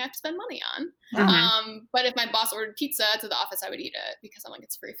one less thing I have to spend money on. But if my boss ordered pizza to the office, I would eat it because I'm like,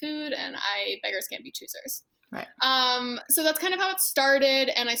 it's free food and beggars can't be choosers. Right. So that's kind of how it started.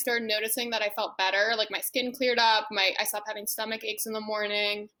 And I started noticing that I felt better. Like my skin cleared up. I stopped having stomach aches in the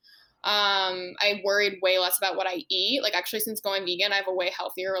morning. I worried way less about what I eat. Like actually since going vegan, I have a way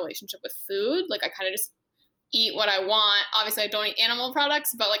healthier relationship with food. Like I kind of just eat what I want. Obviously I don't eat animal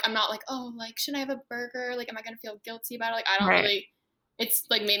products, but like I'm not like, oh, like should I have a burger? Like am I going to feel guilty about it? Like I don't really, it's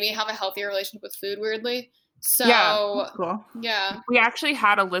like made me have a healthier relationship with food weirdly. So that's cool. Yeah. We actually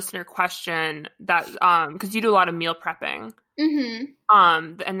had a listener question that because you do a lot of meal prepping.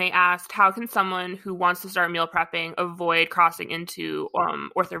 And they asked, how can someone who wants to start meal prepping avoid crossing into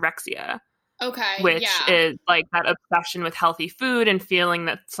orthorexia? Okay. Which is like that obsession with healthy food and feeling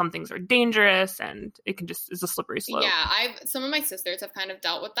that some things are dangerous, and it can just is a slippery slope. Yeah, some of my sisters have kind of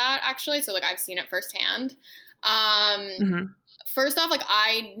dealt with that actually, so like I've seen it firsthand. First off, like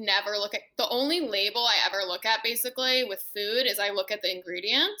I never look at the only label I ever look at basically with food is I look at the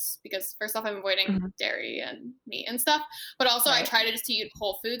ingredients because first off I'm avoiding dairy and meat and stuff, but also I try to just eat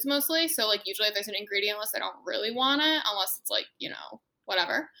whole foods mostly. So like usually if there's an ingredient list, I don't really want it unless it's like, you know,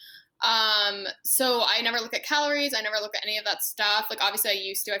 whatever. So I never look at calories. I never look at any of that stuff. Like obviously I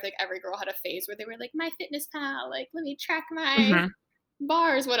used to. I feel like every girl had a phase where they were like, MyFitnessPal, like let me track my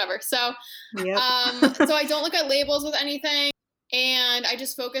bars, whatever. So, so I don't look at labels with anything. And I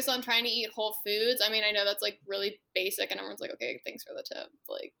just focus on trying to eat whole foods. I mean, I know that's like really basic and everyone's like, okay, thanks for the tip.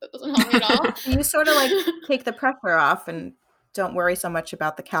 Like that doesn't help me at all. You sort of like take the pressure off and don't worry so much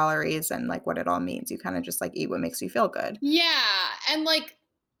about the calories and like what it all means. You kind of just like eat what makes you feel good. Yeah. And like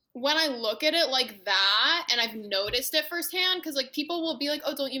when I look at it like that, and I've noticed it firsthand, because like people will be like,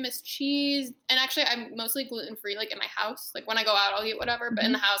 oh, don't you miss cheese? And actually I'm mostly gluten-free, like in my house. Like when I go out, I'll eat whatever, but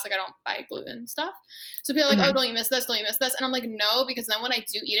in the house, like I don't buy gluten stuff. So people are like, oh, don't you miss this? Don't you miss this? And I'm like, no, because then when I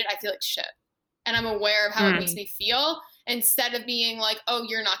do eat it, I feel like shit. And I'm aware of how it makes me feel, instead of being like, oh,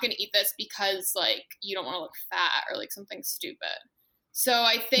 you're not going to eat this because like you don't want to look fat or like something stupid. So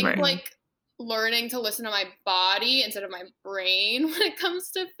I think like learning to listen to my body instead of my brain when it comes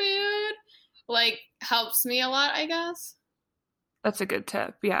to food like helps me a lot, I guess. That's a good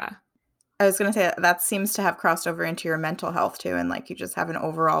tip. Yeah. I was going to say that seems to have crossed over into your mental health too. And like you just have an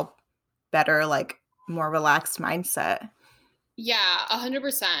overall better, like more relaxed mindset. Yeah,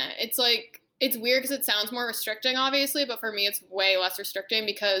 100%. It's like, it's weird because it sounds more restricting obviously, but for me it's way less restricting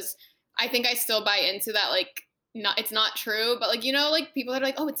because I think I still buy into that like it's not true, but like, you know, like people that are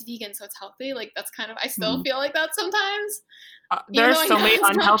like, oh, it's vegan, so it's healthy. Like that's kind of, I still feel like that sometimes. There's so many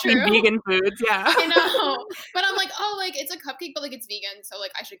unhealthy vegan foods. Yeah. I know. But I'm like, oh, like it's a cupcake, but like it's vegan. So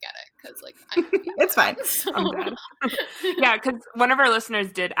like I should get it. Cause like, it's fine. So. I'm dead. Yeah. Cause one of our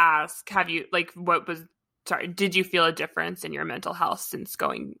listeners did ask, did you feel a difference in your mental health since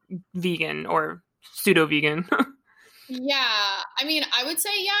going vegan or pseudo vegan? Yeah, I mean, I would say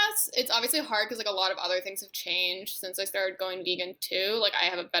yes. It's obviously hard because like a lot of other things have changed since I started going vegan too. Like I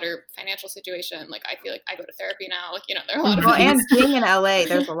have a better financial situation. Like I feel like I go to therapy now. Like, you know, there are a lot of and being in LA,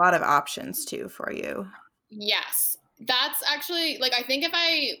 there's a lot of options too for you. Yes. That's actually like, I think if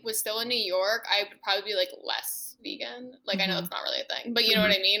I was still in New York, I would probably be like less vegan. Like I know that's not really a thing, but you know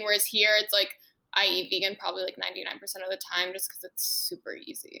what I mean? Whereas here it's like I eat vegan probably like 99% of the time just because it's super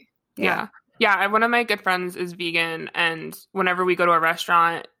easy. Yeah. One of my good friends is vegan, and whenever we go to a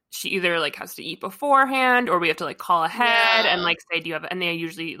restaurant, she either like has to eat beforehand or we have to like call ahead and like say, do you have, and they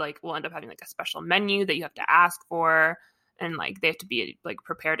usually like will end up having like a special menu that you have to ask for, and like they have to be like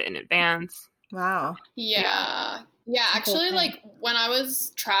prepared in advance. Wow. Yeah. Actually, like when I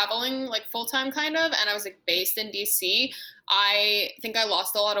was traveling like full time kind of, and I was like based in DC, I think I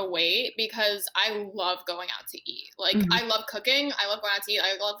lost a lot of weight because I love going out to eat. Like I love cooking. I love going out to eat.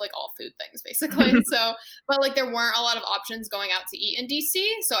 I love like all food things basically. So, but like there weren't a lot of options going out to eat in DC.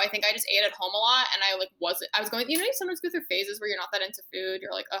 So I think I just ate at home a lot, and I was going, you sometimes go through phases where you're not that into food.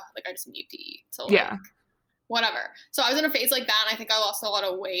 You're like, oh, like I just need to eat. So like, whatever. So I was in a phase like that, and I think I lost a lot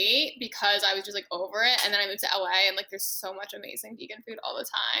of weight because I was just like over it. And then I moved to LA, and like there's so much amazing vegan food all the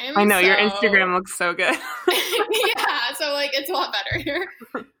time. I know, your Instagram looks so good. Yeah, so like it's a lot better here.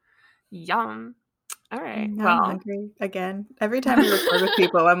 Yum. All right. I'm hungry again. Every time we record with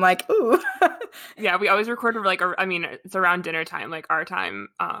people, I'm like, ooh. Yeah, we always record like, it's around dinner time, like our time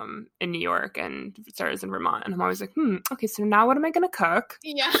in New York, and Sarah's in Vermont. And I'm always like, okay, so now what am I going to cook?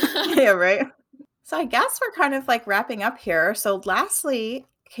 Yeah. Yeah, right. So I guess we're kind of like wrapping up here. So lastly,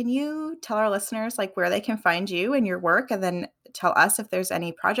 can you tell our listeners like where they can find you and your work, and then tell us if there's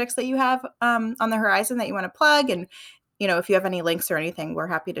any projects that you have on the horizon that you want to plug, and if you have any links or anything, we're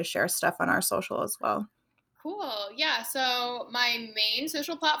happy to share stuff on our social as well. Cool. Yeah. So my main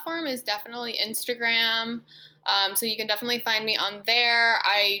social platform is definitely Instagram. So you can definitely find me on there.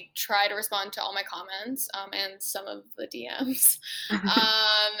 I try to respond to all my comments and some of the DMs. And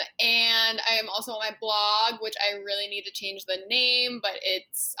I am also on my blog, which I really need to change the name, but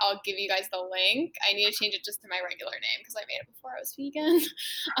I'll give you guys the link. I need to change it just to my regular name because I made it before I was vegan.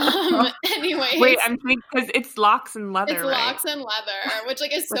 Anyways. Wait, I'm thinking because it's Locks and Leather, It's right? Locks and Leather, which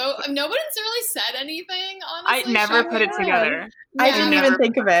like is so, nobody's really said anything, honestly. I never put it together. Yeah. I didn't even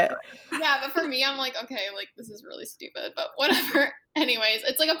think of it. Yeah, but for me, I'm like, okay, like this is really stupid, but whatever. Anyways,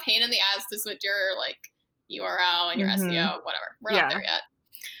 it's like a pain in the ass to switch your like URL and your SEO, whatever. We're not there yet.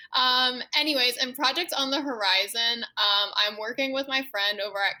 Anyways, and projects on the horizon, I'm working with my friend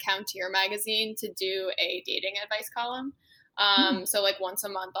over at Countier magazine to do a dating advice column. So like once a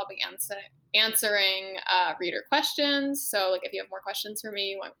month I'll be answering reader questions. So like if you have more questions for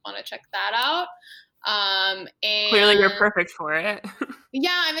me, you might want to check that out. And clearly you're perfect for it.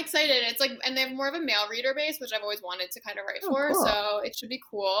 Yeah, I'm excited. It's like, and they have more of a male reader base, which I've always wanted to kind of write for. Cool. So it should be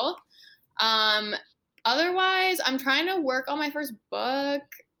cool. Otherwise, I'm trying to work on my first book.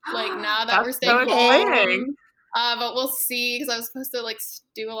 Like now that we're staying home. But we'll see, because I was supposed to like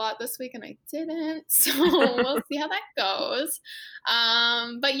do a lot this week and I didn't. So we'll see how that goes.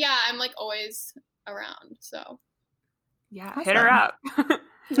 But yeah, I'm like always around. So yeah, awesome. Hit her up.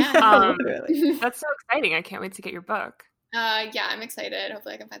 Yeah, that's so exciting. I can't wait to get your book. Yeah, I'm excited.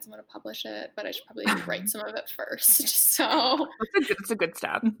 Hopefully I can find someone to publish it, but I should probably write some of it first. So that's a good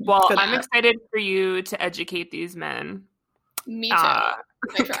step. Well, I'm excited for you to educate these men. Me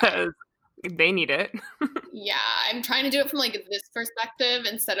too. Because they need it. Yeah, I'm trying to do it from like this perspective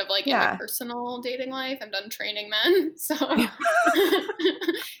instead of like in my personal dating life. I'm done training men, so I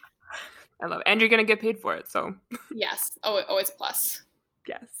love it. And you're gonna get paid for it, so yes. Oh, always a plus.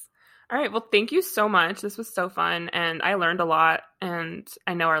 Yes. All right. Well, thank you so much. This was so fun, and I learned a lot, and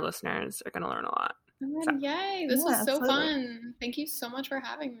I know our listeners are going to learn a lot. So. Yay. This was so fun. Thank you so much for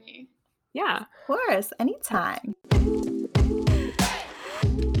having me. Yeah. Of course. Anytime.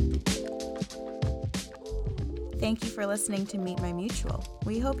 Thank you for listening to Meet My Mutual.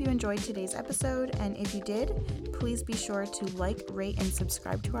 We hope you enjoyed today's episode, and if you did, please be sure to like, rate, and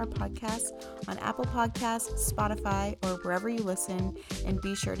subscribe to our podcast on Apple Podcasts, Spotify, or wherever you listen, and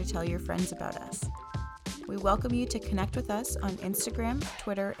be sure to tell your friends about us. We welcome you to connect with us on Instagram,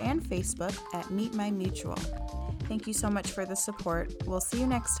 Twitter, and Facebook at Meet My Mutual. Thank you so much for the support. We'll see you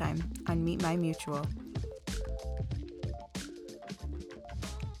next time on Meet My Mutual.